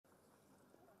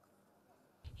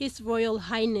His Royal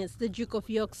Highness the Duke of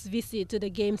York's visit to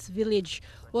the Games Village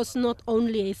was not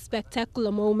only a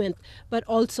spectacular moment, but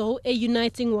also a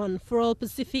uniting one for all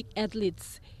Pacific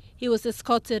athletes. He was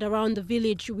escorted around the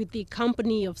village with the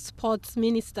company of Sports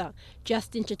Minister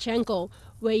Justin Tkatcheko,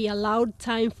 where he allowed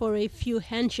time for a few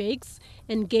handshakes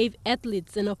and gave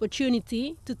athletes an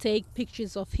opportunity to take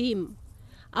pictures of him.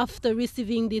 After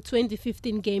receiving the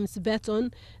 2015 Games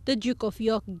Baton, the Duke of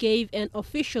York gave an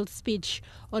official speech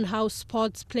on how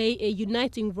sports play a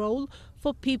uniting role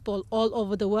for people all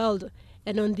over the world,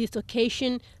 and on this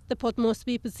occasion, the Port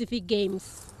Moresby Pacific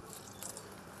Games.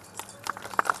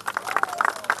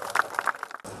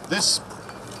 This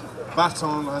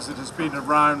baton, as it has been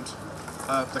around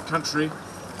the country,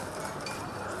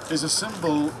 is a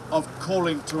symbol of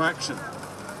calling to action.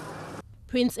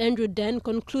 Prince Andrew then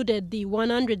concluded the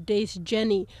 100 days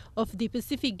journey of the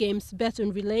Pacific Games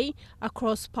Baton relay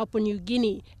across Papua New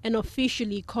Guinea and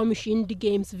officially commissioned the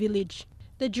Games Village.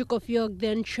 The Duke of York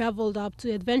then travelled up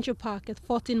to Adventure Park at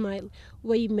 14 Mile,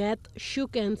 where he met,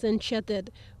 shook hands and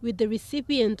chatted with the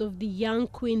recipient of the Young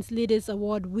Queen's Leaders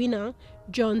Award winner,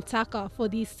 John Tucker, for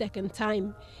the second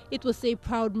time. It was a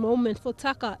proud moment for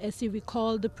Tucker, as he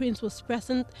recalled the Prince was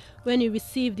present when he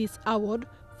received his award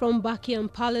from Buckingham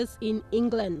Palace in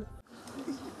England.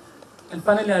 And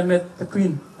finally I met the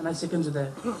Queen and I shook hands with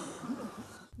her.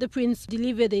 The Prince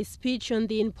delivered a speech on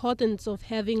the importance of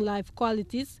having life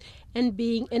qualities and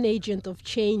being an agent of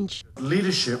change.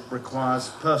 Leadership requires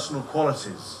personal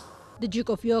qualities. The Duke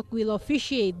of York will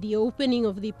officiate the opening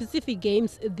of the Pacific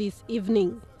Games this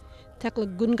evening.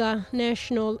 Tkatcheko,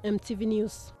 National EMTV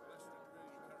News.